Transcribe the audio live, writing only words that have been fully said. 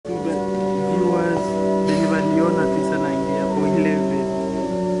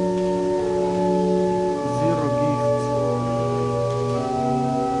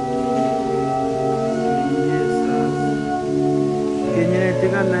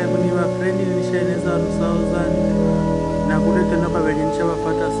Hai muni wa friend nishaeleza 1000 na kule tena kwa venye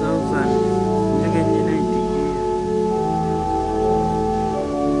nishawapata 1000 ndege nyingine itikia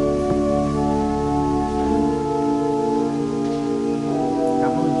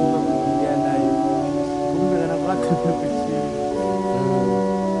kama unjua kuingia nayo kumbe na watu kuchini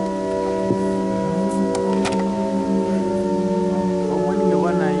omwani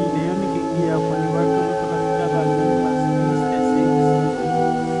ngewana ile yo nikikia kwa ni watu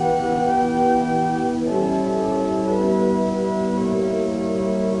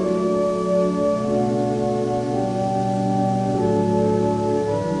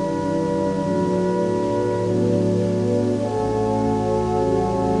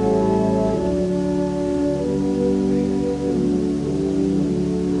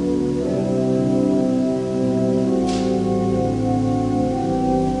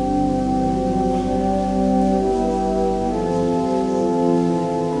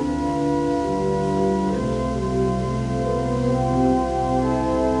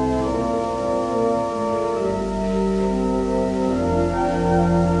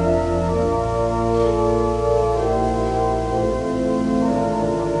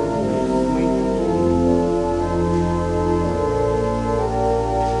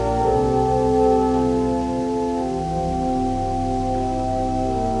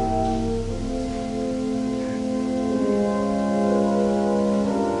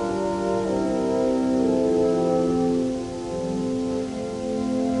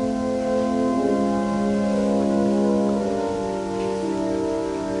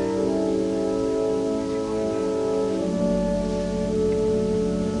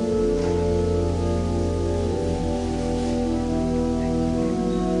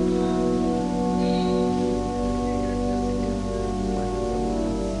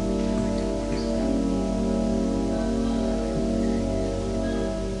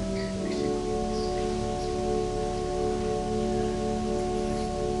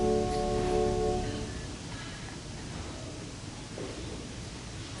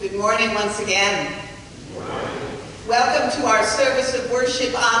Good morning once again. Welcome to our service of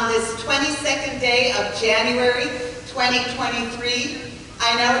worship on this 22nd day of January 2023.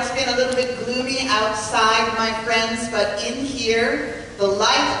 I know it's been a little bit gloomy outside, my friends, but in here, the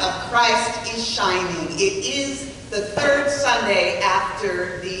light of Christ is shining. It is the third Sunday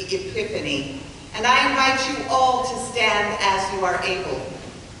after the Epiphany. And I invite you all to stand as you are able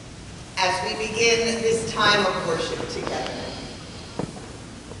as we begin this time of worship together.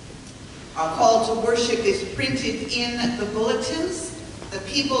 Our call to worship is printed in the bulletins. The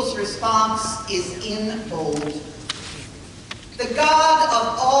people's response is in bold. The God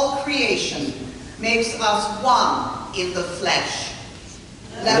of all creation makes us one in the flesh.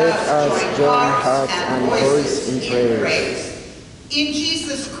 Let us join hearts and voice in praise. In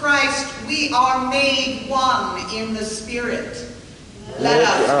Jesus Christ, we are made one in the Spirit. Let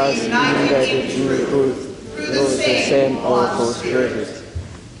us be united in truth through the same one Spirit.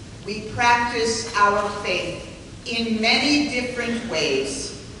 We practice our faith in many different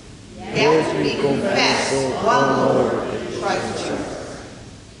ways, yet we confess one Lord, Christ Jesus.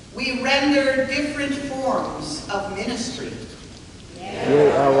 We render different forms of ministry.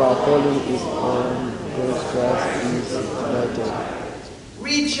 Where our calling is on, God's trust is united.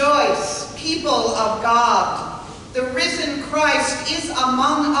 Rejoice, people of God. The risen Christ is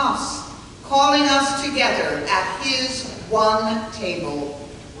among us, calling us together at his one table.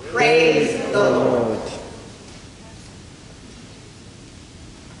 Praise the Lord. Praise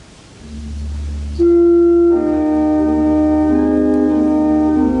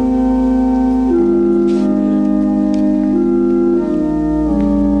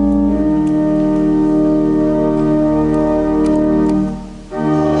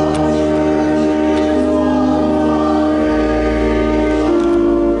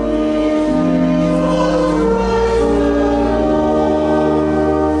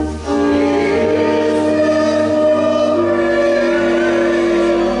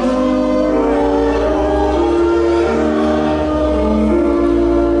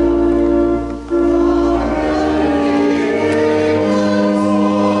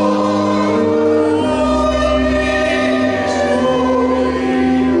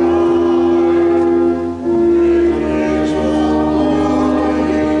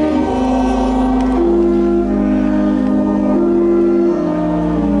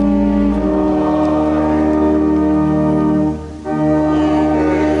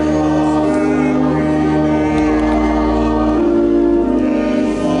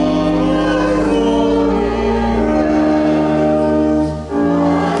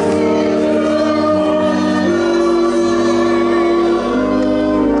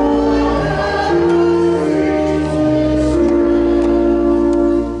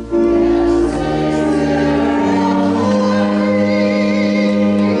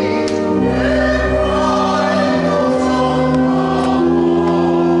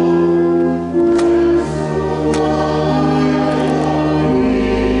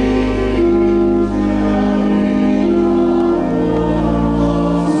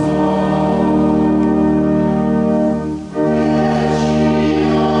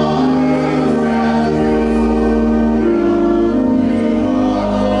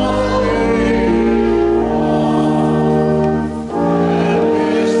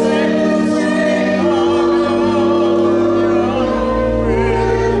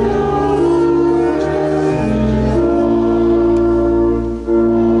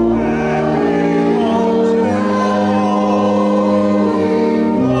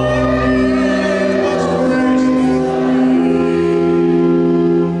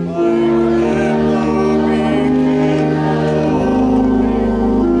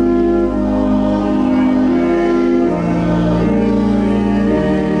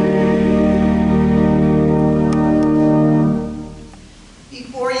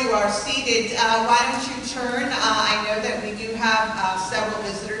Before you are seated, why don't you turn? I know that we do have several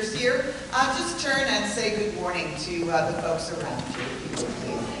visitors here. Just turn and say good morning to the folks around you.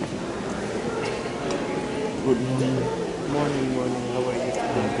 Good morning. Morning. How are you?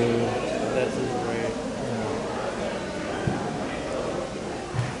 I'm good. That's great.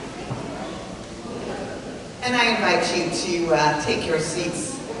 And I invite you to take your seats.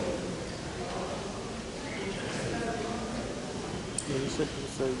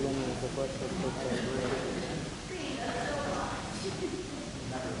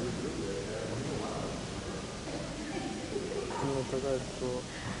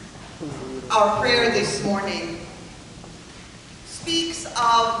 Our prayer this morning speaks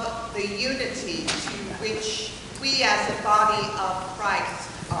of the unity to which we as a body of Christ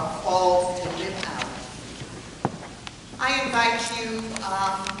are called to live out. I invite you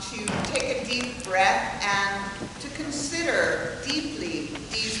to take a deep breath and to consider deeply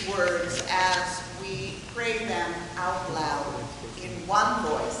these words as we pray them out loud in one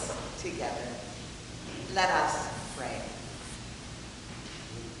voice together. Let us pray.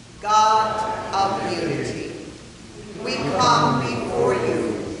 God of unity, we come before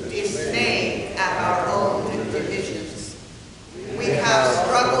you dismayed at our own divisions. We have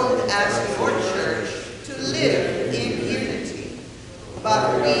struggled as your church to live in unity,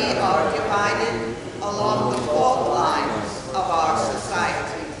 but we are divided along the fault lines of our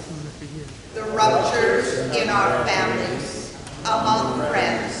society. The ruptures in our families, among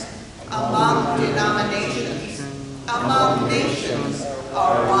friends, among denominations, among nations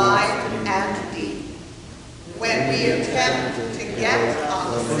are wide and deep. When we attempt to get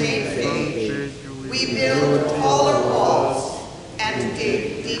on the same page, we build taller walls and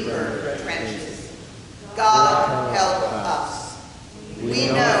dig deeper trenches. God help us. We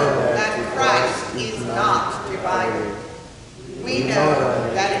know that Christ is not divided. We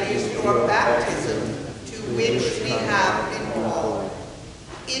know that it is your baptism to which we have been called.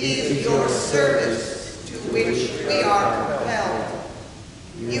 It is your service to which we are compelled.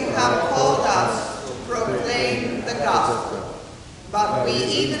 You have called us to proclaim the gospel, but we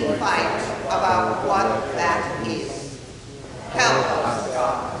even fight about what that is. Help us,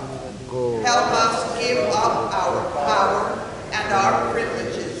 God. Help us give up our power and our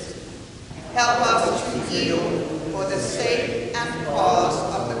privileges. Help us to yield for the sake and cause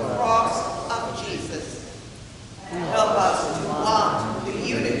of the cross of Jesus. Help us to want the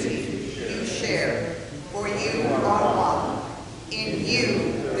unity you share, for you are one. In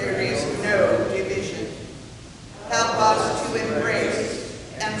you there is no division. Help us to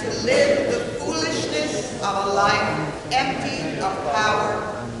embrace and to live the foolishness of a life empty of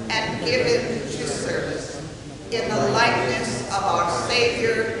power and given to service in the likeness of our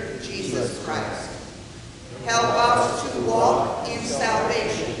Savior, Jesus Christ. Help us to walk in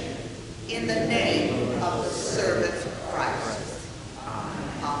salvation in the name of the servant Christ.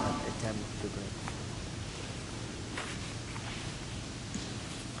 Amen.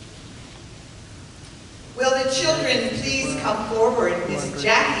 Will the children please come forward? Miss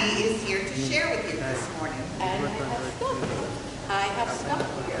Jackie is here to share with you this morning. And I have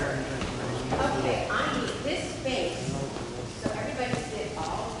stuff here. Okay, I need this space. So everybody sit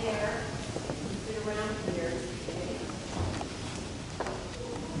all there. Sit around here.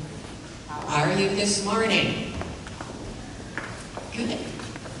 How are you this morning? Good.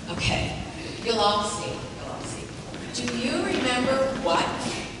 Okay. You'll all see. Do you remember what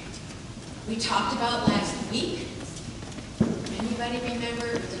we talked about last week? Anybody remember?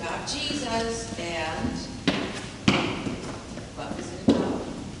 It was about Jesus and what was it about?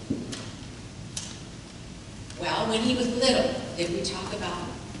 Well, when he was little, did we talk about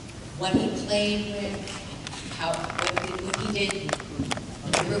what he played with, what he did?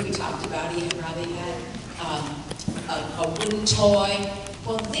 Remember we talked about he probably had a wooden toy.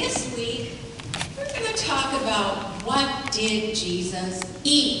 Well, this week we're going to talk about what did Jesus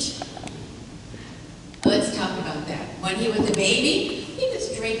eat. Let's talk about that. When he was a baby, he was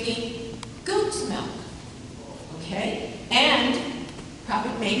drinking goat's milk. Okay? And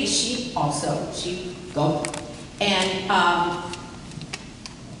probably maybe sheep also. Sheep, goat. And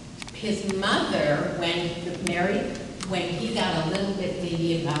his mother, when he got a little bit,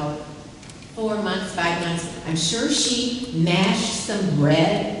 maybe about 4 months, 5 months, I'm sure she mashed some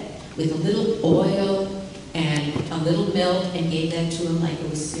bread with a little oil and a little milk and gave that to him like it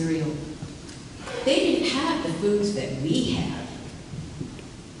was cereal. They didn't have the foods that we have,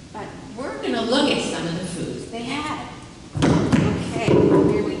 but we're going to look at some of the foods they had. Okay,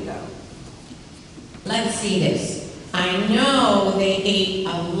 here we go. Let's see this. I know they ate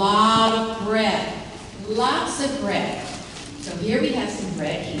a lot of bread, lots of bread. So here we have some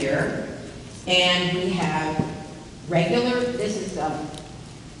bread here, and we have regular, this is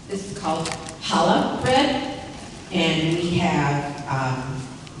called challah bread, and we have,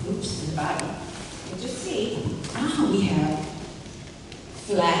 oops, in the bottom, you'll just see, we have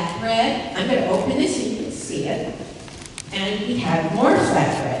flat bread. I'm going to open this so you can see it. And we have more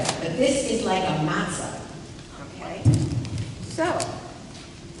flat bread, but this is like a matzah, okay? So,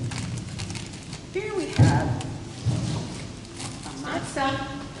 here we have a matzah,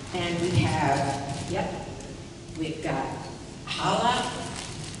 and we have, we've got challah,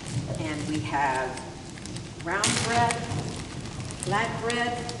 and we have round bread, flat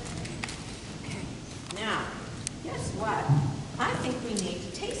bread. Okay, now, guess what? I think we need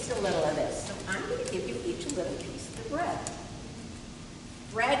to taste a little of this, so I'm going to give you each a little piece of the bread.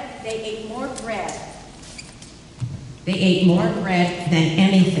 Bread, they ate more bread. They ate more bread than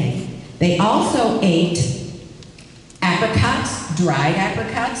anything. They also ate apricots, dried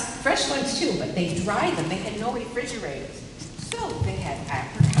apricots, fresh ones too, but they dried them. They had no refrigerators. So they had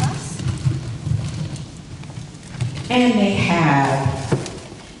apricots, and they had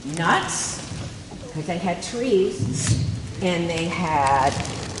nuts, because they had trees, and they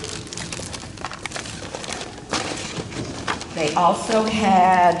also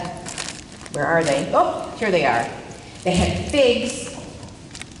had, where are they? Oh, here they are. They had figs,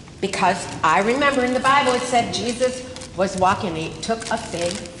 because I remember in the Bible it said Jesus was walking, he took a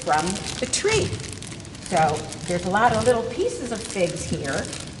fig from the tree. So there's a lot of little pieces of figs here,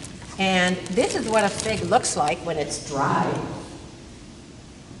 and this is what a fig looks like when it's dry.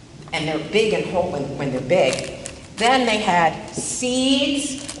 And they're big and whole when they're big. Then they had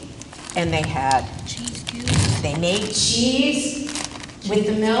seeds, and they had cheese cubes. They made cheese with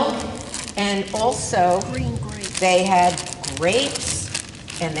the milk, and also Green grapes. they had grapes,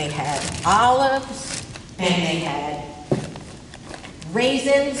 and they had olives, and they had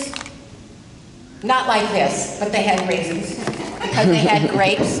raisins. Not like this, but they had raisins because they had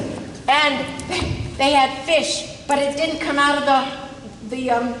grapes, and they had fish, but it didn't come out of the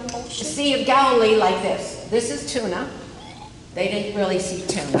Sea of Galilee like this. This is tuna. They didn't really see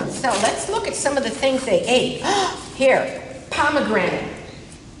tuna. So let's look at some of the things they ate. Here, pomegranate.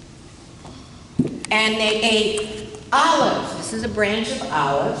 And they ate olives. This is a branch of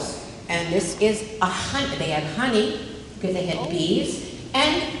olives. And this is a honey. They had honey because they had bees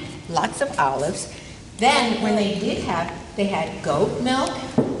and lots of olives. Then when they had goat milk,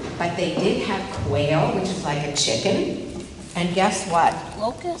 but they did have quail, which is like a chicken. And guess what?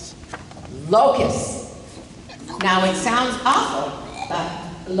 Locust? Locusts. Now it sounds awful, but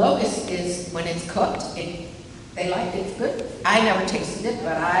locust is, when it's cooked, they like it, it's good. I never tasted it,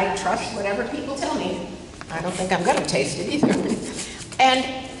 but I trust whatever people tell me. I don't think I'm going to taste it either. And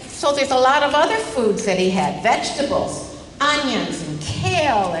so there's a lot of other foods that he had. Vegetables, onions and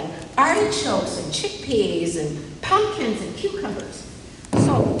kale and artichokes and chickpeas and pumpkins and cucumbers.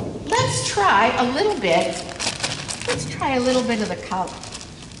 So let's try a little bit. Let's try a little bit of the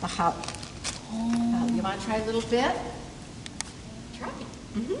you want to try a little bit? Try.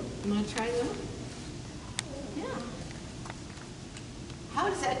 You want to try a little? Yeah. How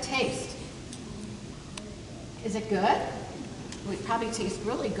does that taste? Is it good? It would probably taste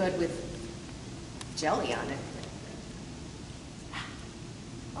really good with jelly on it.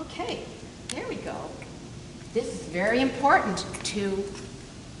 Okay, there we go. This is very important to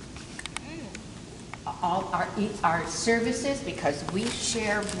all our services because we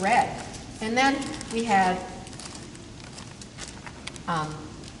share bread. And then we had,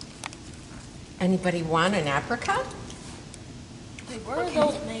 anybody want an apricot? Wait, what are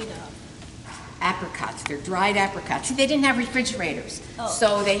those made of? Apricots, they're dried apricots. See, they didn't have refrigerators. Oh.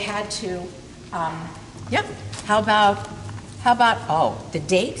 So they had to, how about, the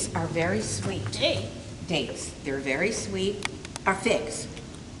dates are very sweet. Dates, they're very sweet. Are figs.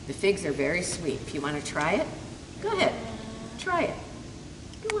 The figs are very sweet. If you want to try it, go ahead. Try it.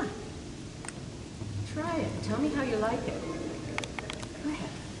 Go on. Try it. Tell me how you like it. Go ahead.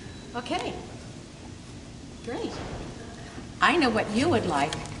 Okay. Great. I know what you would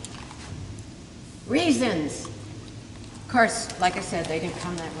like. Raisins. Of course, like I said, they didn't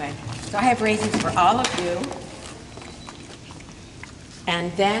come that way. So I have raisins for all of you.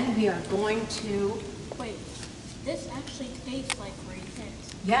 And then we are going to... Wait, this actually tastes like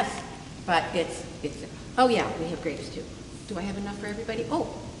raisins. Yes, but it's... Oh yeah, we have grapes too. Do I have enough for everybody?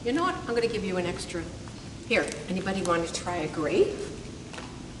 Oh, you know what? I'm going to give you an extra. Here, anybody want to try a grape? Okay.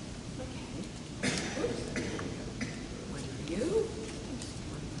 One for you. One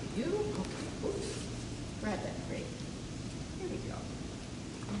for you. Okay. Oops. Grab that grape. Here we go.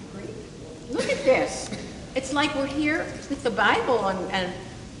 Grape. Look at this. It's it's like we're here with the Bible and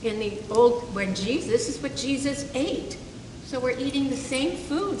in the old, when Jesus, this is what Jesus ate. So we're eating the same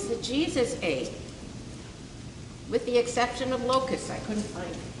foods that Jesus ate, with the exception of locusts. I couldn't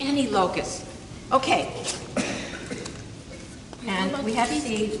find any locusts. Okay. And we have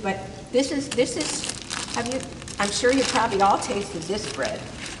seeds, but this is, I'm sure you probably all tasted this bread.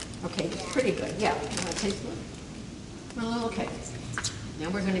 Okay, it's pretty good. Yeah, you want to taste one? Well, okay. Now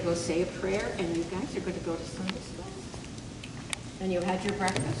we're going to go say a prayer, and you guys are going to go to Sunday school. And you had your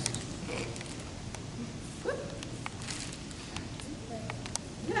breakfast? Good.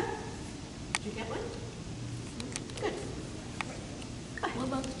 Yeah. Did you get one? Good. Go ahead. What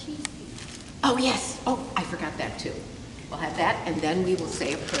about the cheese? Oh, yes. Oh, I forgot that too. We'll have that, and then we will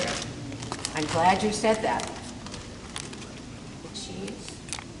say a prayer. I'm glad you said that. The cheese,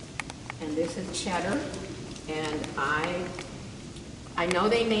 and this is cheddar, and I know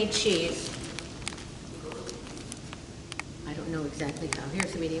they made cheese. I don't know exactly how.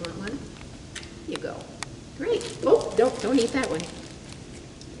 Here's the medium one. Here you go. Great. Oh, don't eat that one.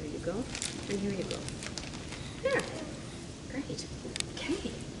 There you go, and here you go. There. Great.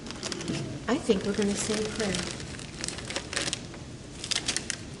 Okay. I think we're going to say a prayer.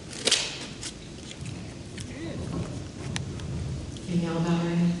 Can you all bow our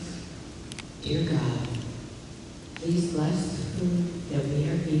heads? Dear God, please bless the food that we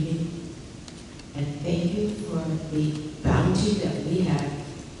are eating, and thank you for the bounty that we have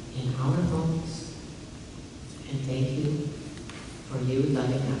in our homes, and thank you for you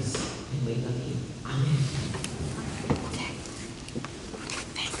loving us, and we love you. Amen. Okay.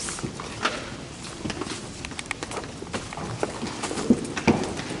 Thanks.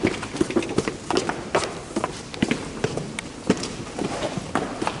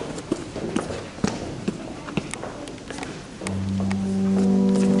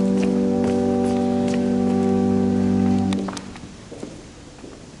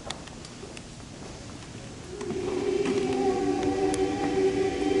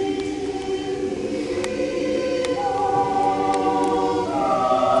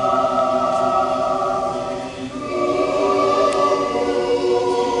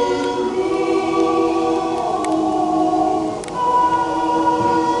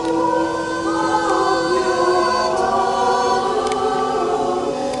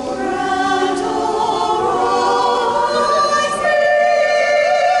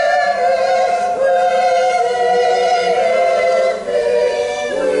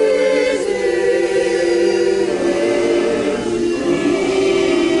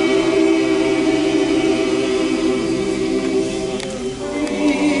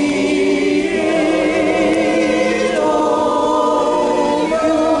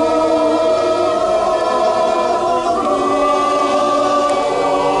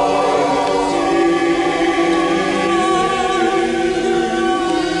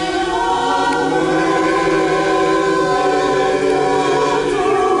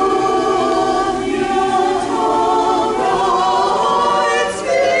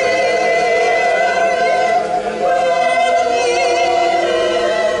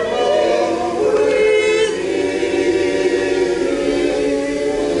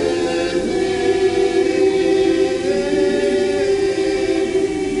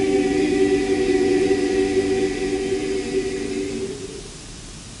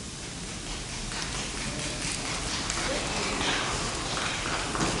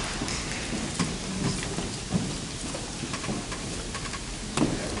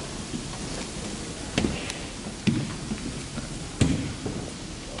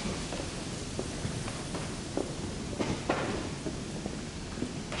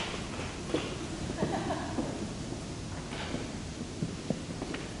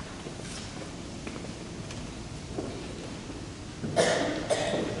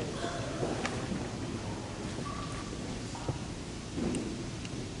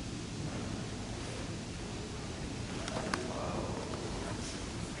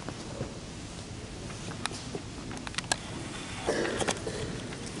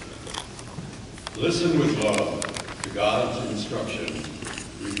 Listen with love to God's instruction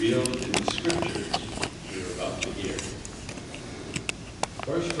revealed in the scriptures we are about to hear.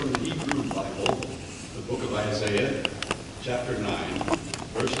 First from the Hebrew Bible, the book of Isaiah, chapter 9,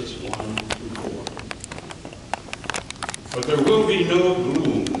 verses 1 through 4. But there will be no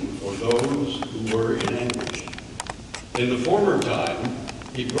gloom for those who were in anguish. In the former time,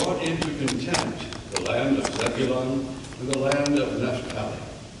 he brought into contempt the land of Zebulun and the land of Naphtali.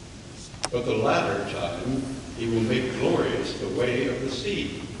 But the latter time, he will make glorious the way of the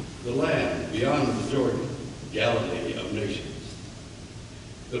sea, the land beyond the Jordan, Galilee of nations.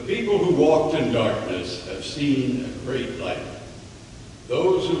 The people who walked in darkness have seen a great light.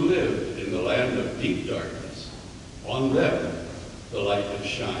 Those who lived in the land of deep darkness, on them the light has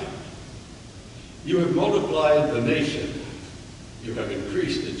shined. You have multiplied the nation. You have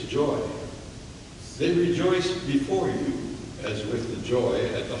increased its joy. They rejoice before you as with the joy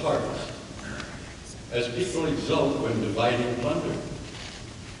at the harvest, as people exult when dividing plunder.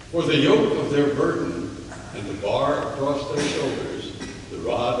 For the yoke of their burden and the bar across their shoulders, the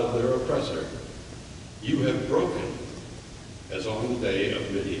rod of their oppressor, you have broken, as on the day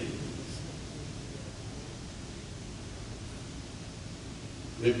of Midian.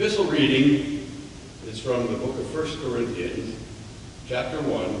 The epistle reading is from the book of 1 Corinthians, chapter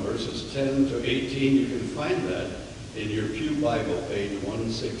 1, verses 10 to 18. You can find that in your Pew Bible, page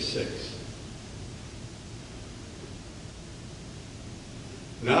 166.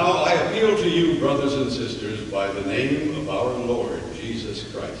 Now I appeal to you, brothers and sisters, by the name of our Lord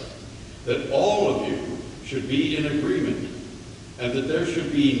Jesus Christ, that all of you should be in agreement, and that there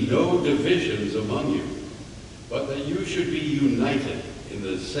should be no divisions among you, but that you should be united in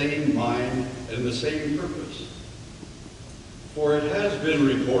the same mind and the same purpose. For it has been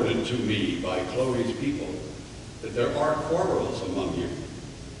reported to me by Chloe's people that there are quarrels among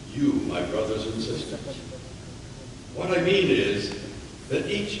you, my brothers and sisters. What I mean is that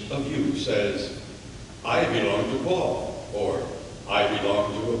each of you says, I belong to Paul, or I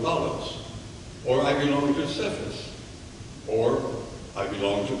belong to Apollos, or I belong to Cephas, or I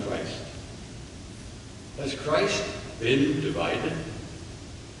belong to Christ. Has Christ been divided?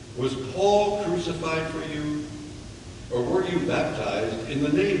 Was Paul crucified for you? Or were you baptized in the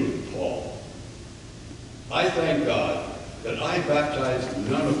name of Paul? I thank God that I baptized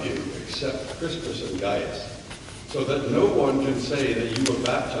none of you except Crispus and Gaius, so that no one can say that you were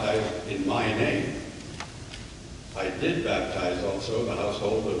baptized in my name. I did baptize also the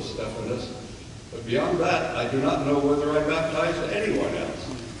household of Stephanas, but beyond that I do not know whether I baptized anyone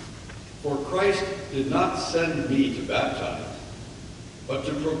else. For Christ did not send me to baptize, but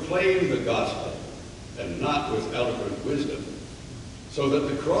to proclaim the gospel, and not with eloquent wisdom, so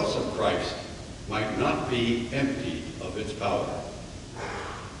that the cross of Christ might not be emptied of its power.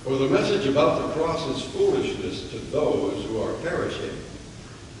 For the message about the cross is foolishness to those who are perishing,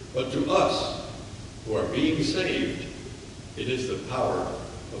 but to us who are being saved, it is the power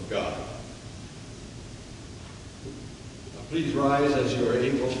of God. Now please rise as you are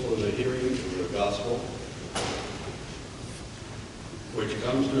able for the hearing of the gospel, which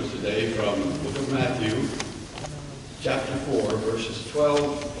comes to us today from the book of Matthew, chapter 4, verses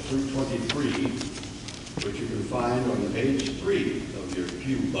 12 through 23, which you can find on page 3 of your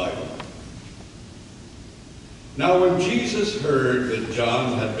Pew Bible. Now when Jesus heard that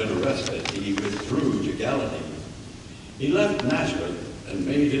John had been arrested, he withdrew to Galilee. He left Nazareth and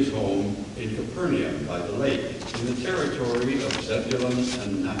made his home in Capernaum by the lake, in the territory of Zebulun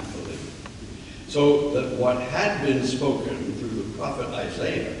and Naphtali, so that what had been spoken through the prophet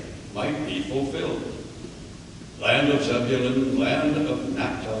Isaiah might be fulfilled. Land of Zebulun, land of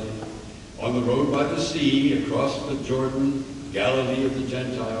Naphtali, on the road by the sea, across the Jordan, Galilee of the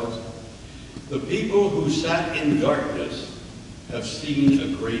Gentiles, the people who sat in darkness have seen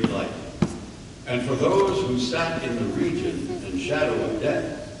a great light. And for those who sat in the region and shadow of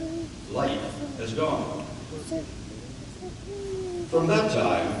death, light has dawned. From that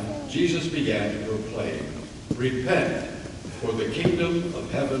time, Jesus began to proclaim, repent, for the kingdom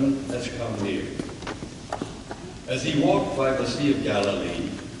of heaven has come near. As he walked by the Sea of Galilee,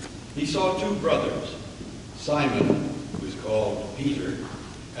 he saw two brothers, Simon, who is called Peter,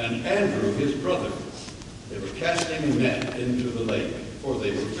 and Andrew, his brother. They were casting a net into the lake, for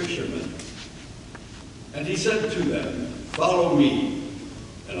they were fishermen. And he said to them, follow me,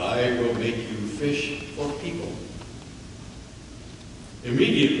 and I will make you fish for people.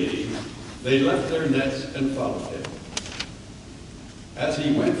 Immediately, they left their nets and followed him. As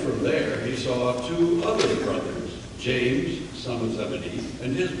he went from there, he saw two other brothers, James, son of Zebedee,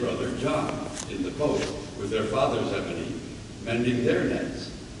 and his brother John, in the boat with their father Zebedee, mending their nets.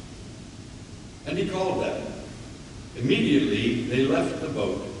 And he called them. Immediately they left the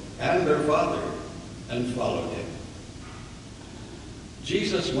boat and their father and followed him.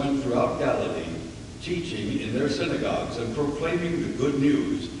 Jesus went throughout Galilee, teaching in their synagogues and proclaiming the good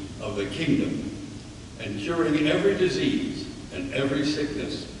news of the kingdom, and curing every disease and every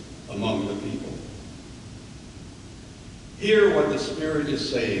sickness among the people. Hear what the Spirit is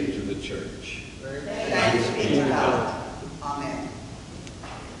saying to the church. Thanks be to God. Amen.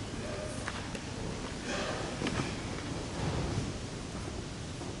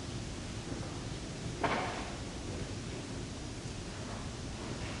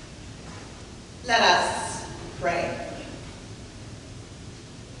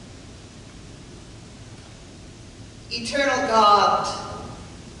 Eternal God,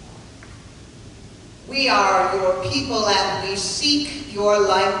 we are your people and we seek your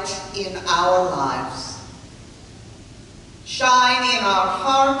light in our lives. Shine in our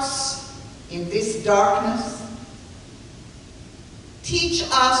hearts in this darkness. Teach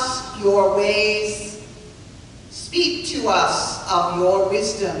us your ways. Speak to us of your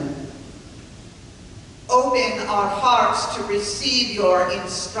wisdom. Open our hearts to receive your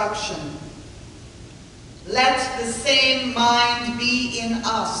instruction. Let the same mind be in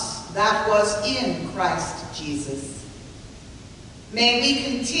us that was in Christ Jesus. May we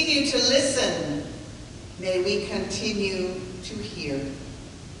continue to listen. May we continue to hear.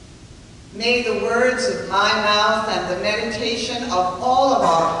 May the words of my mouth and the meditation of all of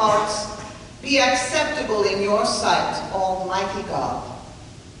our hearts be acceptable in your sight, Almighty God,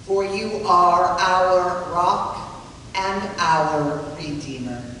 for you are our rock and our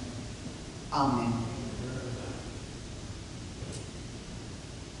Redeemer. Amen.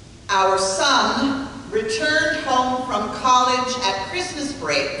 Our son returned home from college at Christmas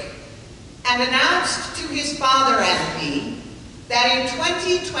break and announced to his father and me that in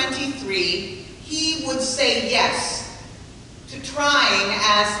 2023 he would say yes to trying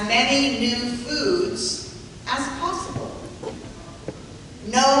as many new foods as possible.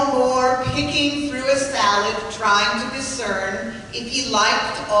 No more picking through a salad trying to discern if he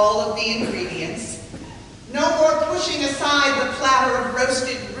liked all of the ingredients. No more pushing aside the platter of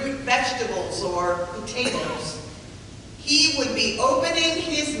roasted root vegetables or potatoes. He would be opening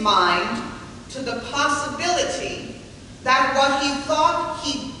his mind to the possibility that what he thought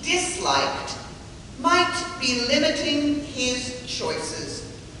he disliked might be limiting his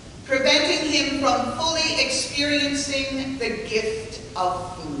choices, preventing him from fully experiencing the gift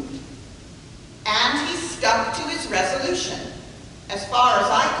of food. And he stuck to his resolution, as far as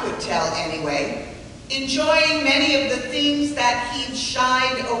I could tell anyway, enjoying many of the things that he'd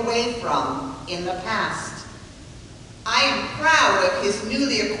shied away from in the past. I am proud of his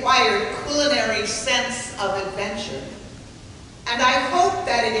newly acquired culinary sense of adventure, and I hope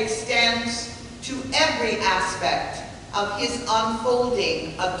that it extends to every aspect of his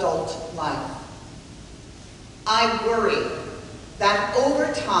unfolding adult life. I worry that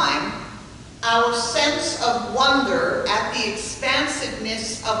over time, our sense of wonder at the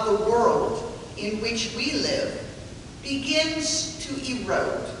expansiveness of the world in which we live begins to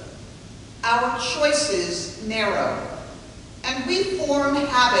erode. Our choices narrow, and we form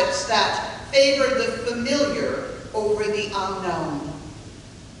habits that favor the familiar over the unknown.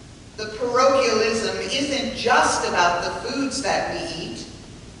 The parochialism isn't just about the foods that we eat,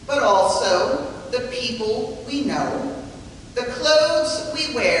 but also the people we know, the clothes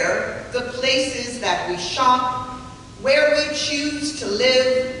we wear, the places that we shop, where we choose to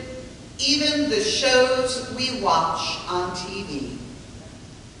live, even the shows we watch on TV.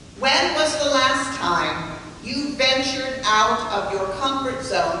 When was the last time you ventured out of your comfort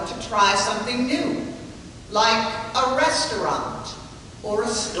zone to try something new, like a restaurant or a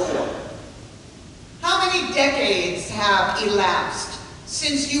store? How many decades have elapsed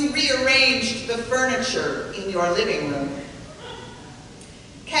since you rearranged the furniture in your living room?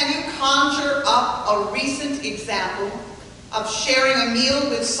 Can you conjure up a recent example of sharing a meal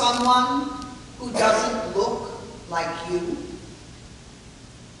with someone who doesn't look like you?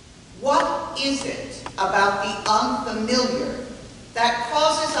 What is it about the unfamiliar that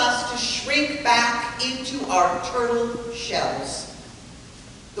causes us to shrink back into our turtle shells?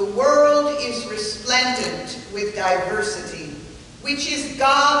 The world is resplendent with diversity, which is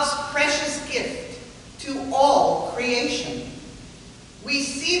God's precious gift to all creation. We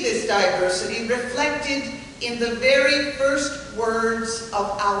see this diversity reflected in the very first words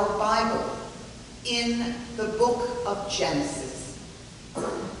of our Bible, in the book of Genesis.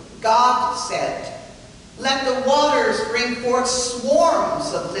 God said, "Let the waters bring forth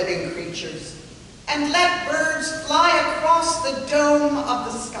swarms of living creatures, and let birds fly across the dome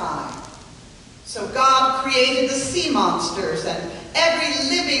of the sky." So God created the sea monsters and every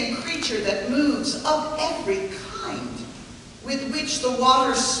living creature that moves of every kind, with which the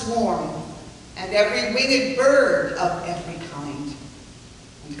waters swarm, and every winged bird of every kind.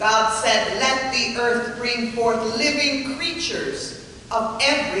 And God said, "Let the earth bring forth living creatures of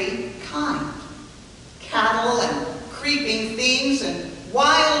every kind, cattle and creeping things and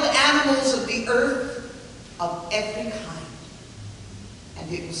wild animals of the earth of every kind."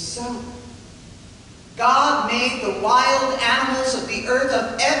 And it was so. God made the wild animals of the earth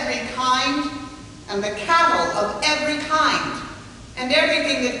of every kind, and the cattle of every kind, and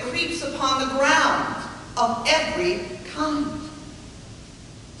everything that creeps upon the ground of every kind.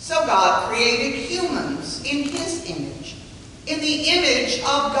 So God created humans in his image. In the image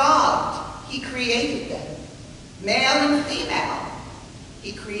of God, he created them. Male and female,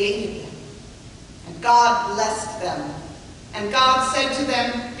 he created them. And God blessed them. And God said to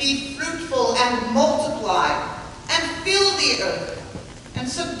them, "Be fruitful and multiply, and fill the earth, and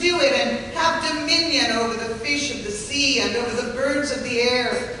subdue it, and have dominion over the fish of the sea, and over the birds of the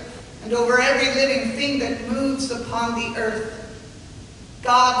air, and over every living thing that moves upon the earth."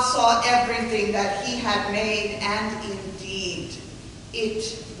 God saw everything that he had made, and indeed,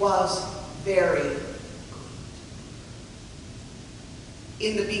 it was very good.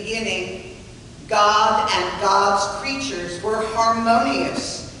 In the beginning, God and God's creatures were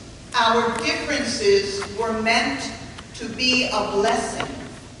harmonious. Our differences were meant to be a blessing.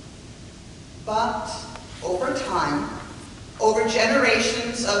 But over time, over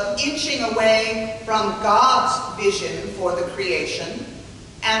generations of inching away from God's vision for the creation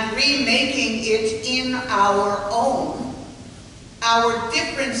and remaking it in our own, our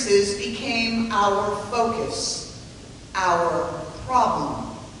differences became our focus, our problem.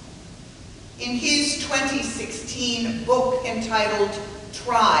 In his 2016 book entitled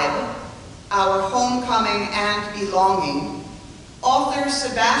Tribe, Our Homecoming and Belonging, author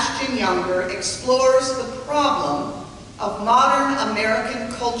Sebastian Junger explores the problem of modern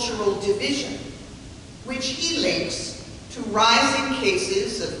American cultural division, which he links to rising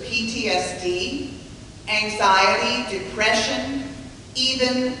cases of PTSD, anxiety, depression,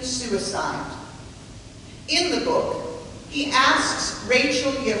 even suicide. In the book, he asks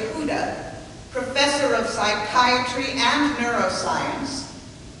Rachel Yehuda, professor of psychiatry and neuroscience,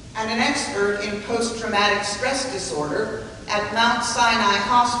 and an expert in post-traumatic stress disorder at Mount Sinai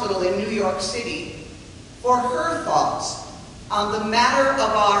Hospital in New York City, for her thoughts on the matter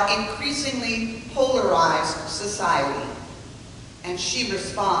of our increasingly polarized society. And she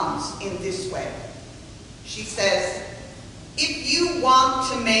responds in this way. She says, "If you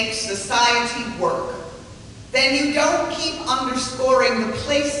want to make society work, then you don't keep underscoring the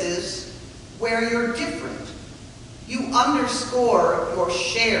places where you're different. You underscore your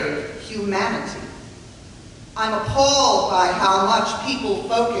shared humanity. I'm appalled by how much people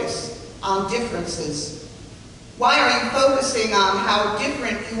focus on differences. Why are you focusing on how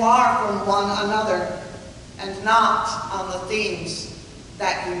different you are from one another and not on the things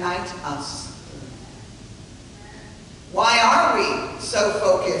that unite us? Why are we so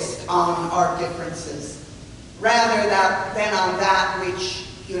focused on our differences rather than on that which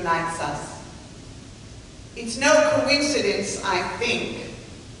unites us? It's no coincidence, I think,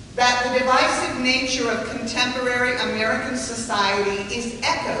 that the divisive nature of contemporary American society is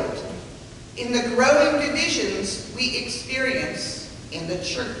echoed in the growing divisions we experience in the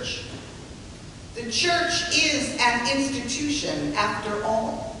church. The church is an institution, after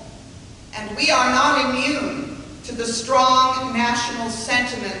all, and we are not immune to the strong national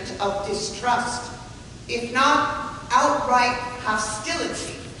sentiment of distrust, if not outright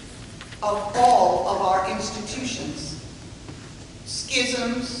hostility, of all of our institutions.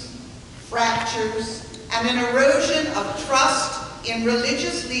 Schisms, fractures, and an erosion of trust in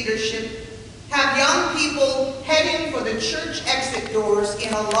religious leadership have young people heading for the church exit doors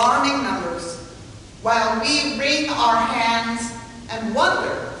in alarming numbers, while we wring our hands and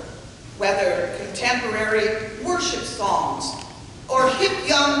wonder whether contemporary worship songs or hip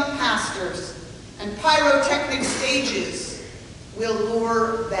young pastors and pyrotechnic stages will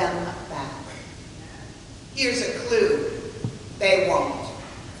lure them back. Here's a clue: they won't.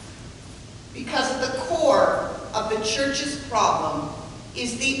 Because at the core of the church's problem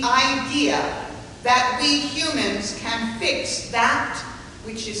is the idea that we humans can fix that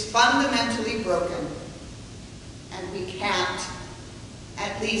which is fundamentally broken. And we can't.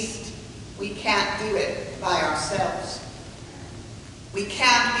 At least, we can't do it by ourselves. We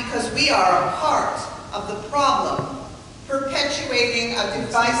can't because we are a part of the problem, perpetuating a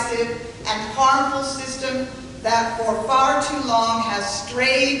divisive and harmful system that for far too long has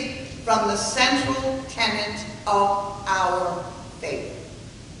strayed from the central tenet of our faith.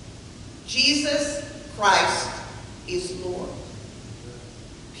 Jesus Christ is Lord.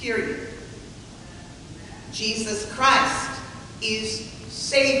 Period. Jesus Christ is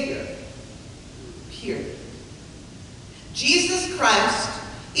Savior. Period. Jesus Christ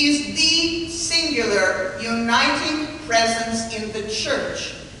is the singular uniting presence in the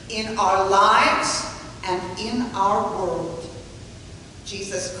church, in our lives, and in our world.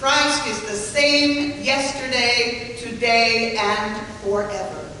 Jesus Christ is the same yesterday, today, and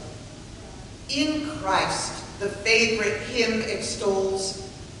forever. In Christ, the favorite hymn extols,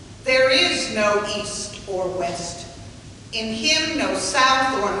 there is no east or west. In him no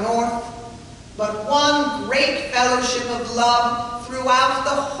south or north, but one great fellowship of love throughout the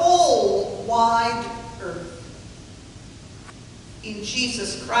whole wide earth. In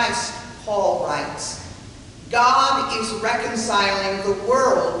Jesus Christ, Paul writes, God is reconciling the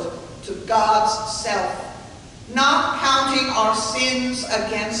world to God's self, not counting our sins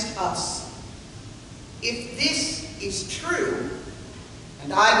against us. If this is true,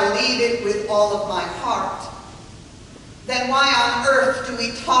 and I believe it with all of my heart, then why on earth do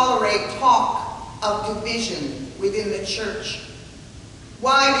we tolerate talk of division within the church?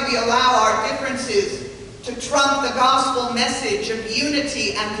 Why do we allow our differences to trump the gospel message of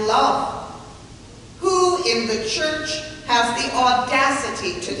unity and love? Who in the church has the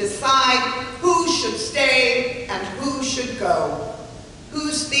audacity to decide who should stay and who should go?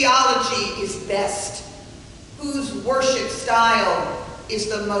 Whose theology is best? Whose worship style is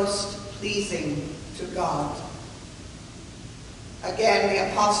the most pleasing to God? Again,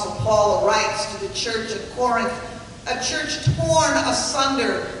 the Apostle Paul writes to the church at Corinth, a church torn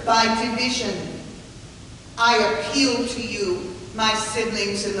asunder by division. I appeal to you, my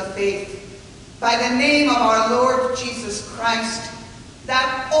siblings in the faith, by the name of our Lord Jesus Christ,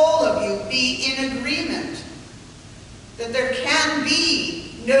 that all of you be in agreement, that there can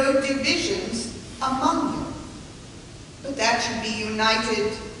be no divisions among you, but that you be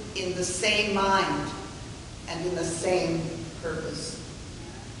united in the same mind and in the same purpose.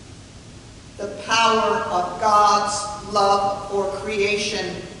 The power of God's love for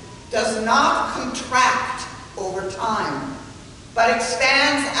creation does not contract over time, but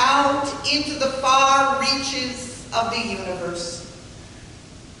expands out into the far reaches of the universe.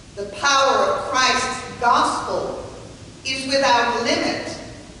 The power of Christ's gospel is without limit,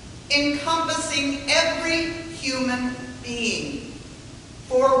 encompassing every human being.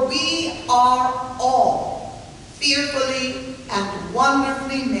 For we are all fearfully and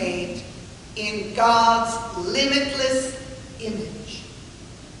wonderfully made in God's limitless image.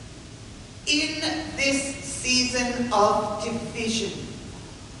 In this season of division,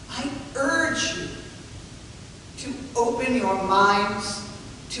 I urge you to open your minds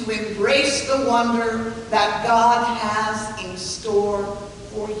to embrace the wonder that God has in store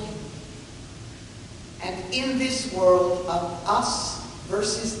for you. And in this world of us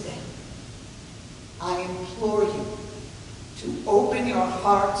versus them, I implore you to open your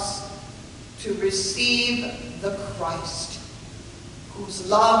hearts to receive the Christ, whose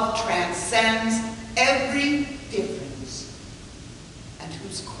love transcends every difference and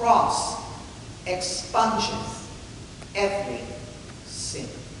whose cross expunges every sin.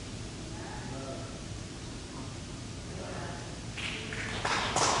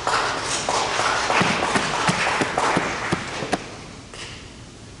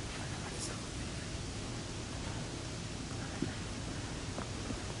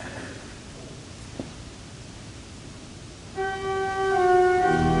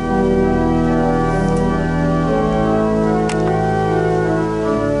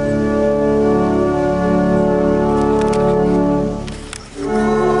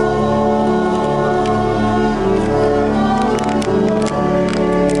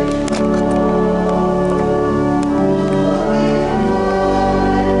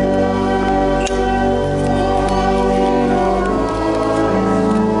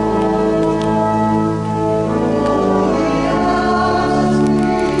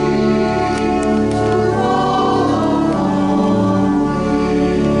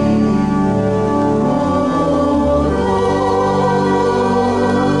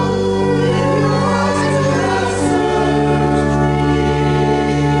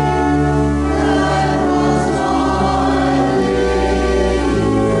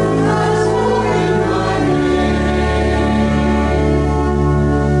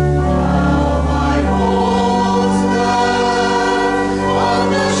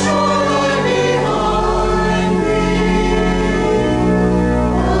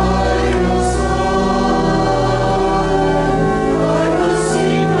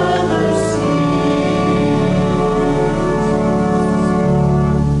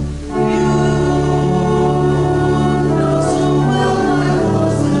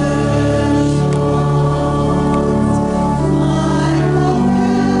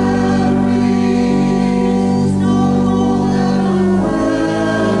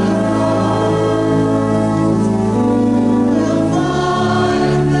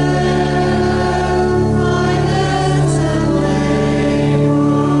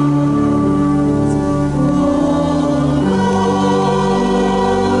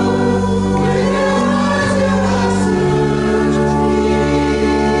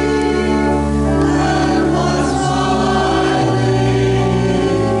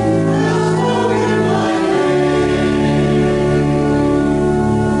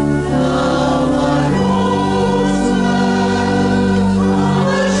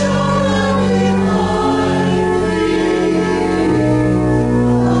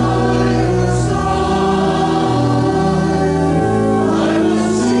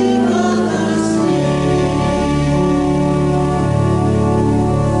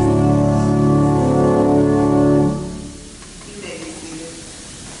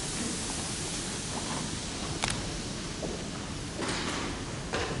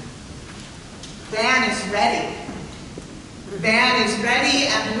 Van is ready. Van is ready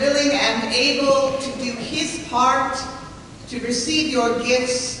and willing and able to do his part to receive your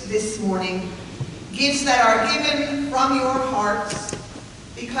gifts this morning. Gifts that are given from your hearts,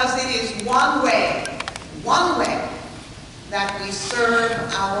 because it is one way that we serve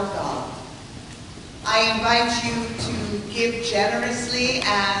our God. I invite you to give generously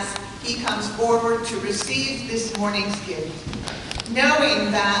as he comes forward to receive this morning's gift,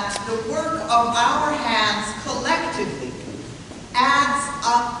 knowing that the work of our hands collectively adds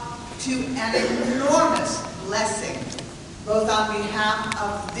up to an enormous blessing, both on behalf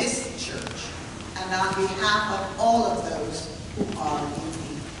of this church and on behalf of all of those who are in need.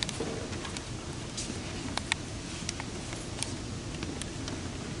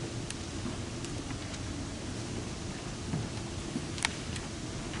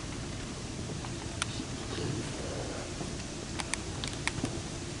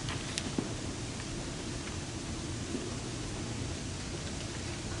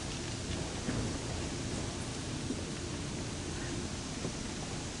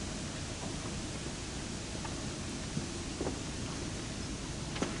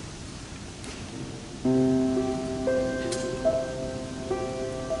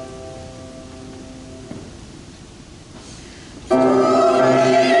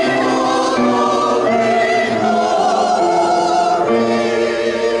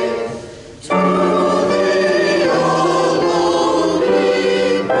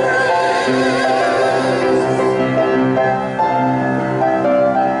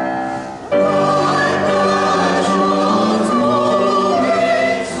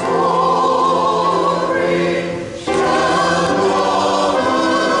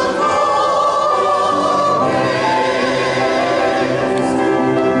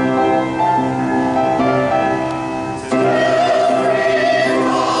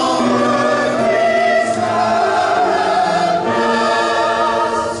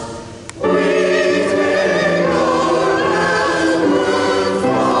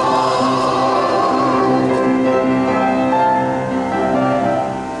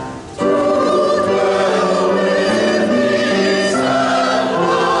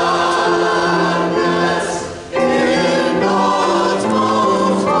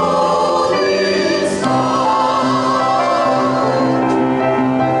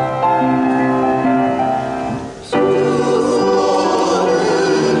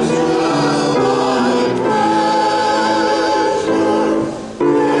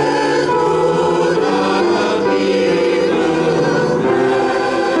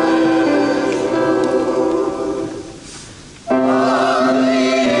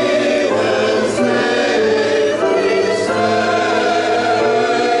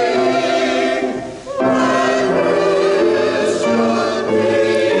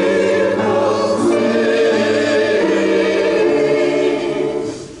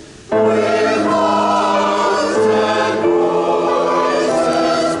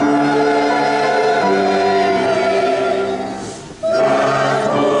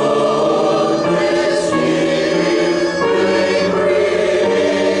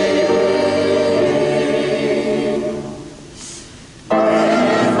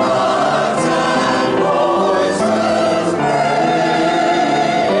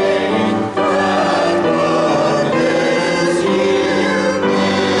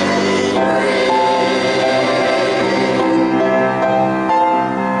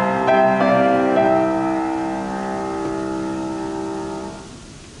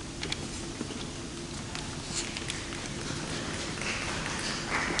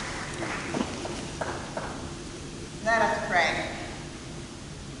 Let us pray.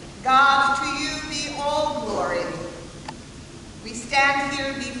 God, to you be all glory. We stand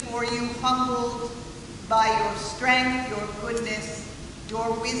here before you humbled by your strength, your goodness,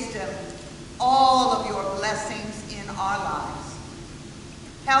 your wisdom, all of your blessings in our lives.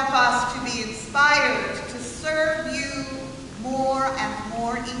 Help us to be inspired to serve you more and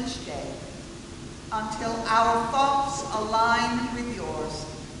more each day until our thoughts align with yours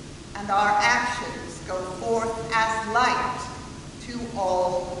and our actions go forth as light to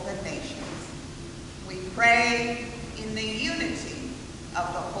all the nations. We pray in the unity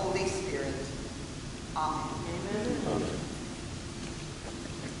of the Holy Spirit. Amen. Amen.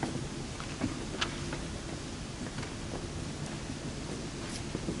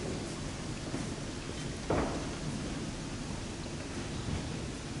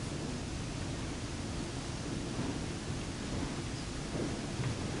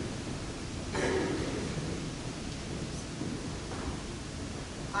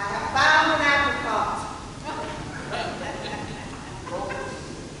 I have found an apricot.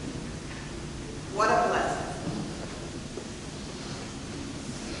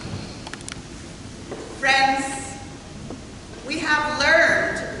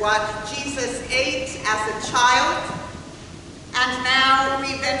 what Jesus ate as a child, and now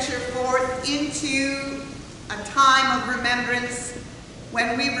we venture forth into a time of remembrance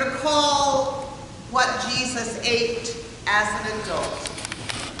when we recall what Jesus ate as an adult.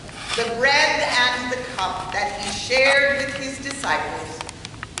 The bread and the cup that he shared with his disciples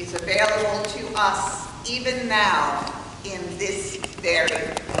is available to us even now in this very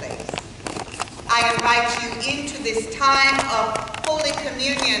place. I invite you into this time of Holy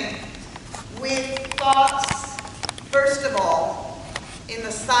Communion with thoughts, first of all, in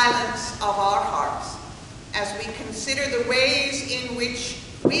the silence of our hearts, as we consider the ways in which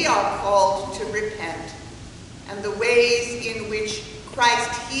we are called to repent, and the ways in which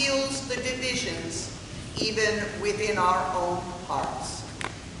Christ heals the divisions even within our own hearts.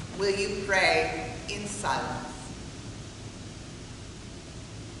 Will you pray in silence?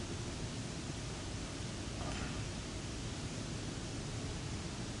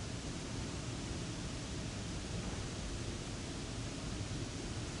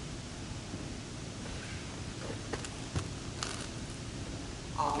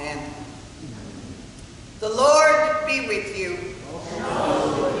 Amen. The Lord be with you.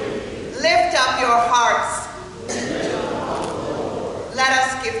 Lift up your hearts. Let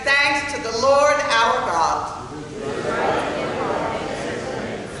us give thanks to the Lord our God.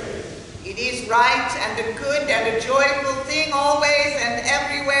 It is right and a good and a joyful thing always and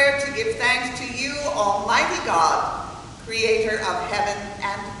everywhere to give thanks to you, Almighty God, creator of heaven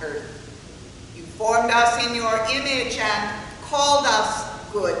and earth. You formed us in your image and called us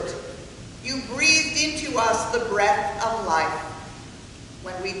good. You breathed into us the breath of life.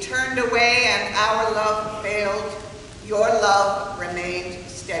 When we turned away and our love failed, your love remained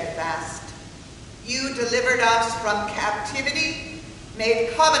steadfast. You delivered us from captivity,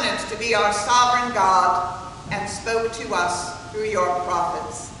 made covenant to be our sovereign God, and spoke to us through your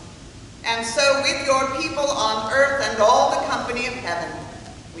prophets. And so with your people on earth and all the company of heaven,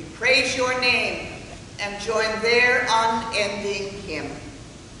 we praise your name and join their unending hymn.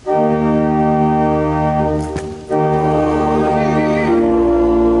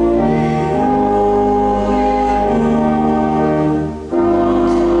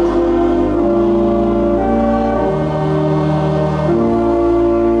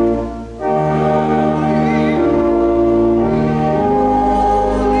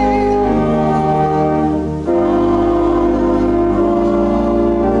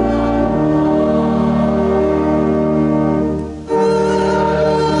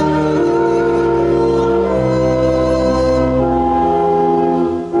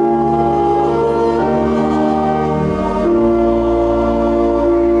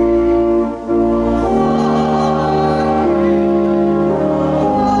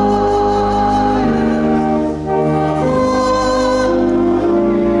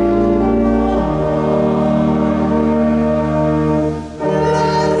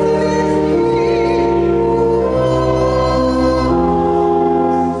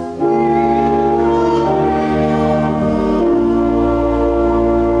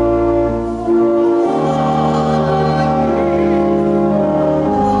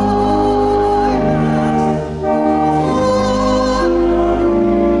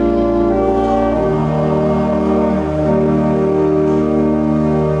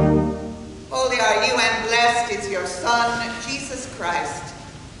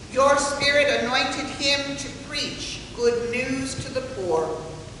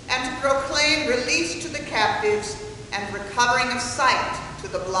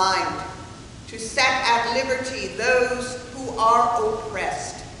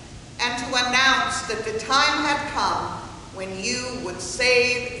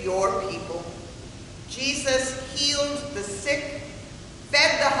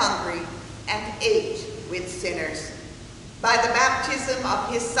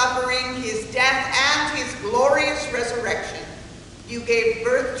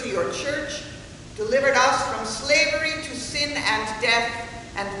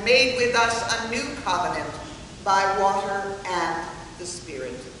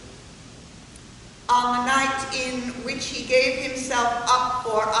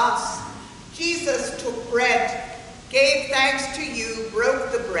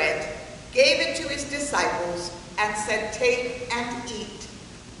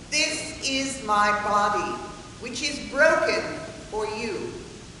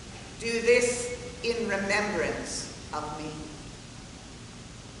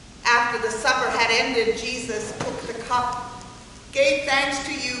 After the supper had ended, Jesus took the cup, gave thanks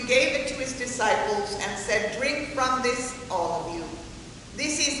to you, gave it to his disciples, and said, "Drink from this, all of you.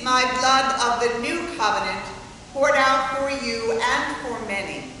 This is my blood of the new covenant, poured out for you and for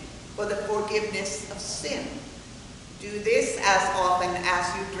many for the forgiveness of sin. Do this as often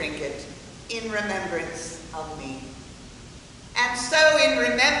as you drink it in remembrance of me. And so in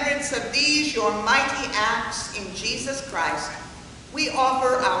remembrance of these your mighty acts in Jesus Christ, we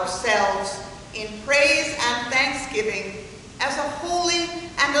offer ourselves in praise and thanksgiving as a holy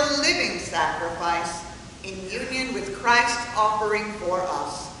and a living sacrifice in union with Christ's offering for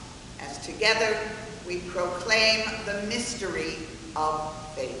us, as together we proclaim the mystery of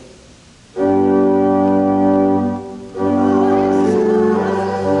faith.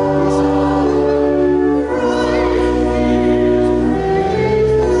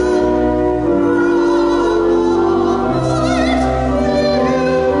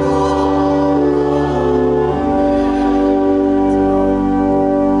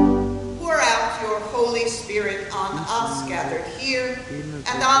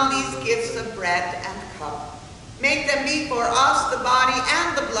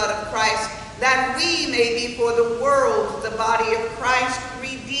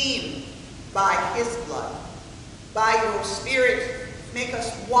 By his blood. By your Spirit, make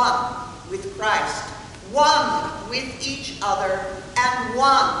us one with Christ, one with each other, and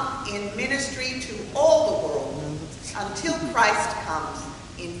one in ministry to all the world, until Christ comes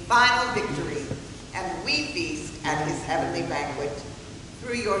in final victory, and we feast at his heavenly banquet.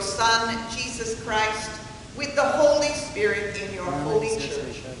 Through your Son, Jesus Christ, with the Holy Spirit in your holy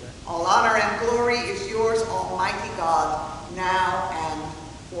church. All honor and glory is yours, Almighty God, now and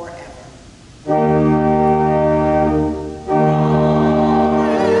forever.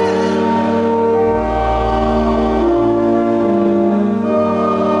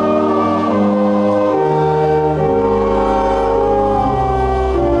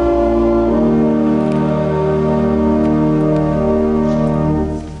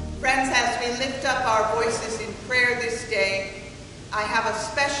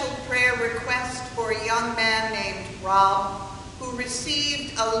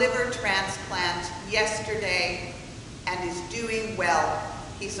 Yesterday and is doing well.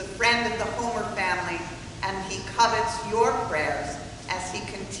 He's a friend of the Homer family, and he covets your prayers as he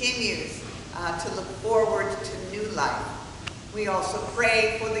continues to look forward to new life. We also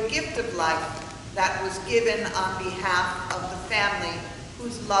pray for the gift of life that was given on behalf of the family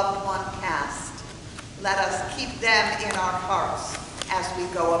whose loved one passed. Let us keep them in our hearts as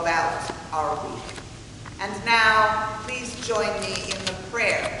we go about our week. And now, please join me in the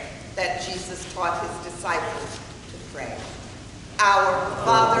prayer that Jesus taught his disciples to pray. Our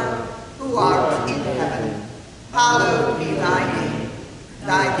Father, who art in heaven, hallowed be thy name.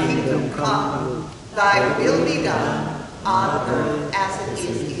 Thy kingdom come, thy will be done, on earth as it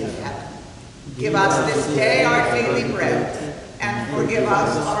is in heaven. Give us this day our daily bread, and forgive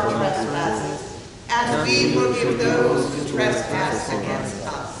us our trespasses, and we forgive those who trespass against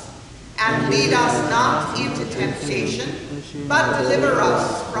us. And lead us not into temptation, but deliver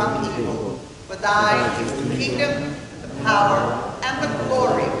us from evil. For thine is the kingdom, the power, and the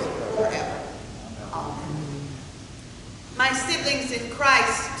glory forever. Amen. My siblings in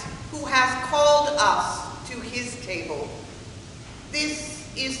Christ, who has called us to his table, this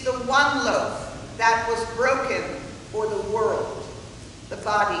is the one loaf that was broken for the world, the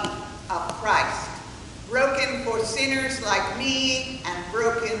body of Christ, broken for sinners like me and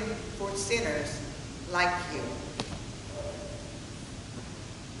broken for sinners like you.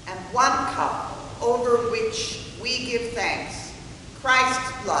 And one cup over which we give thanks,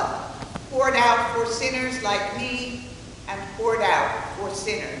 Christ's blood, poured out for sinners like me and poured out for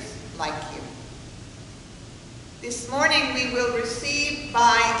sinners like you. This morning we will receive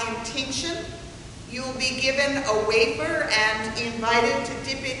by intinction. You will be given a wafer and invited to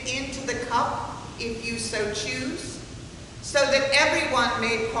dip it into the cup if you so choose, so that everyone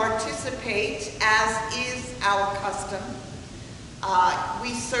may participate as is our custom.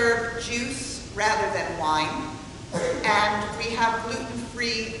 We serve juice rather than wine, and we have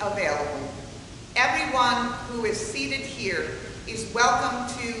gluten-free available. Everyone who is seated here is welcome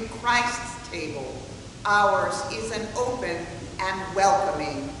to Christ's table. Ours is an open and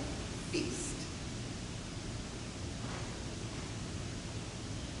welcoming feast.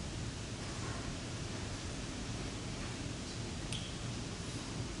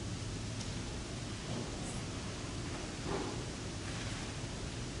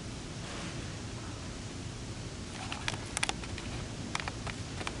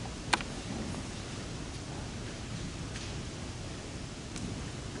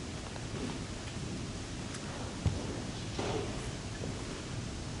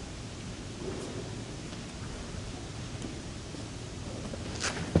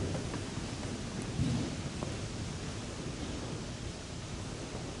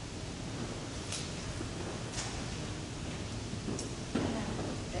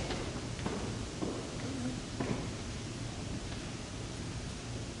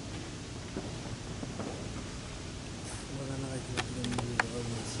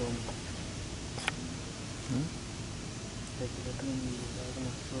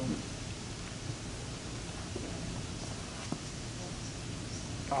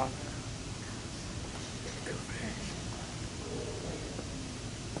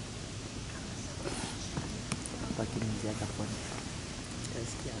 Pakiniziaka foni.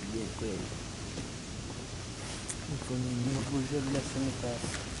 Kasikia bie kweli. Mfoni nimekuzia bila sema kazi.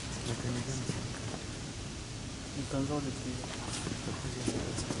 Nakanizama. Mtanzo ulipia.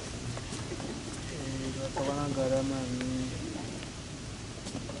 Watawana gharama nyingi.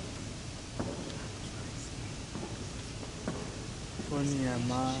 Foni ya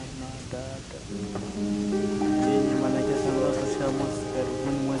mama, dada. Yenye manake sana katika mwezi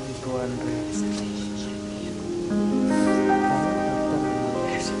karibuni mwezi 200.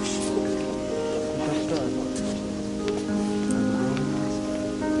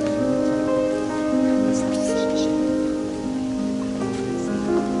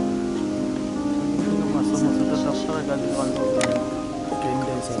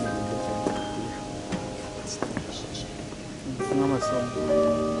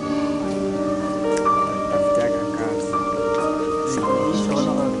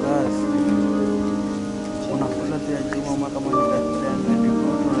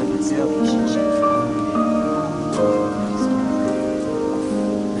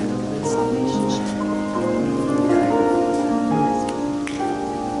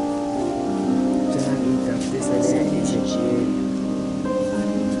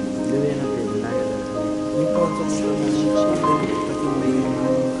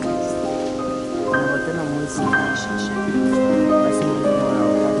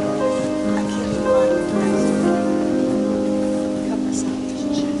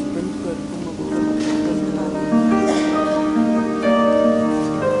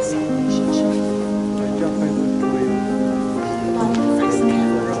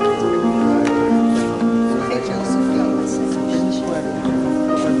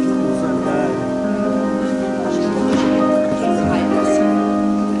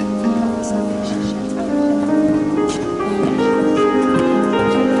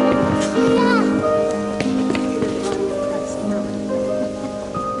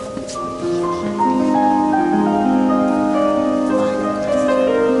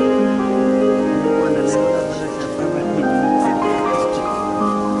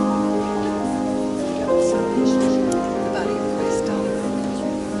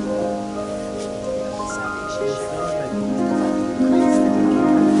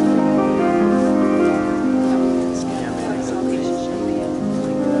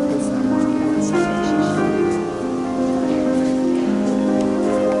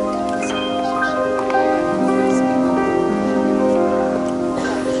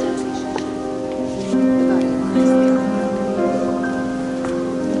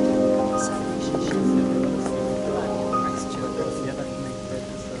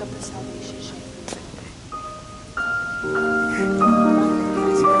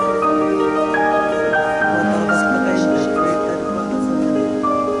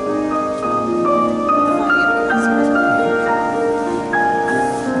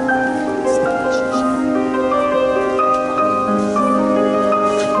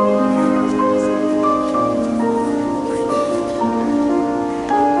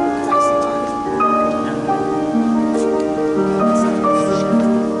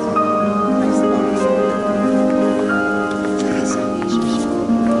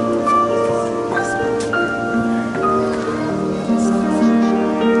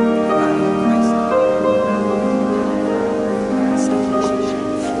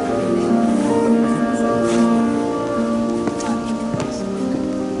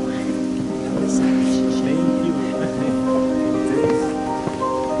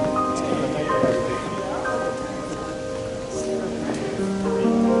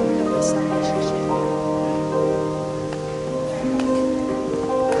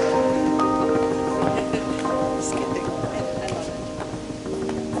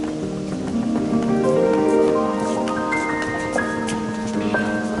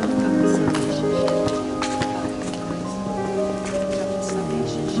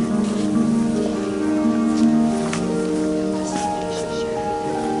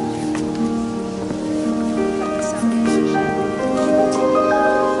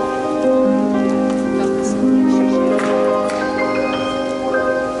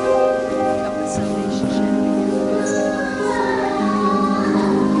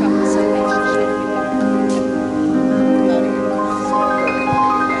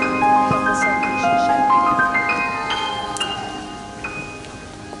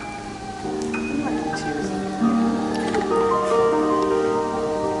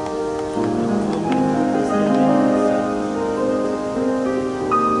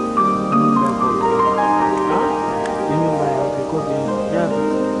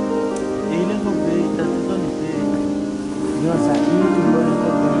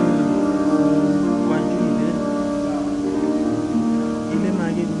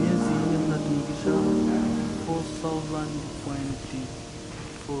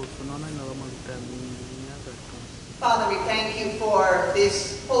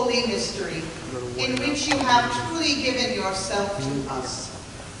 this holy mystery in which you have truly given yourself to us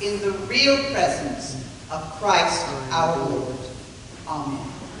in the real presence of Christ our Lord. Amen.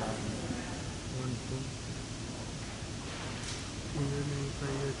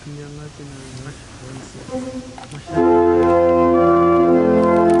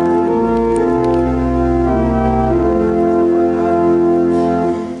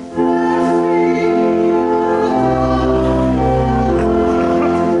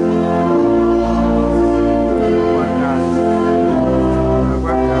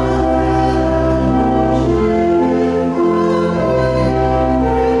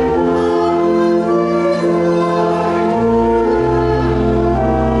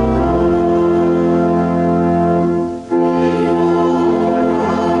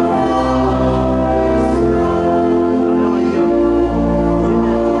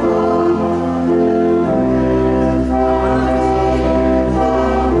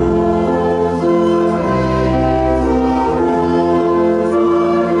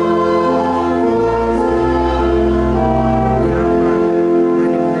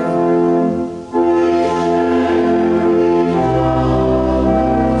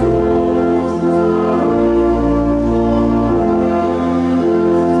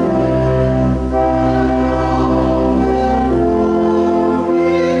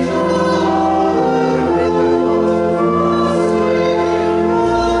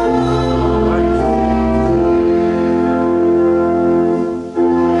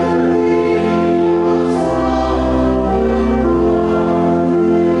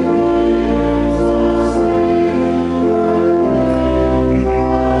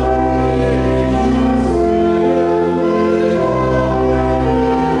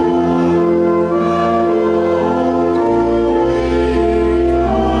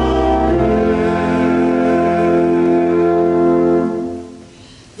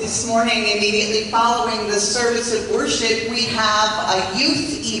 Following the service of worship, we have a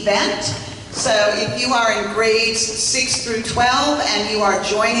youth event. So if you are in grades 6 through 12 and you are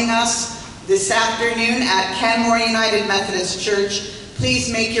joining us this afternoon at Kenmore United Methodist Church,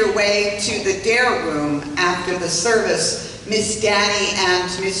 please make your way to the Dare Room after the service. Miss Danny and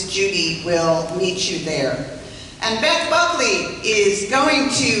Miss Judy will meet you there. And Beth Buckley is going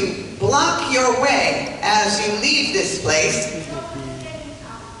to block your way as you leave this place.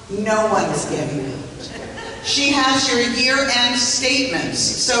 No one's getting out. She has your year-end statements.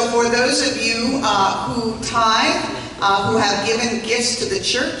 So for those of you who tithe, who have given gifts to the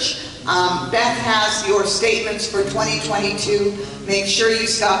church, Beth has your statements for 2022. Make sure you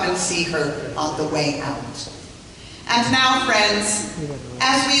stop and see her on the way out. And now, friends,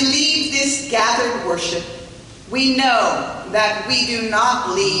 as we leave this gathered worship, we know that we do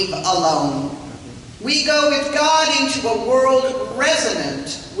not leave alone. We go with God into a world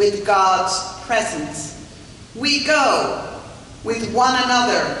resonant with God's presence. We go with one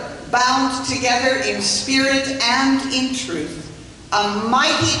another, bound together in spirit and in truth, a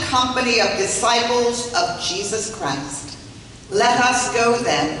mighty company of disciples of Jesus Christ. Let us go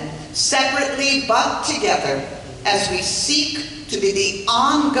then, separately but together, as we seek to be the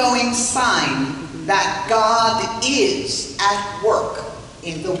ongoing sign that God is at work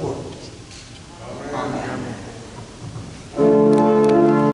in the world. Amen.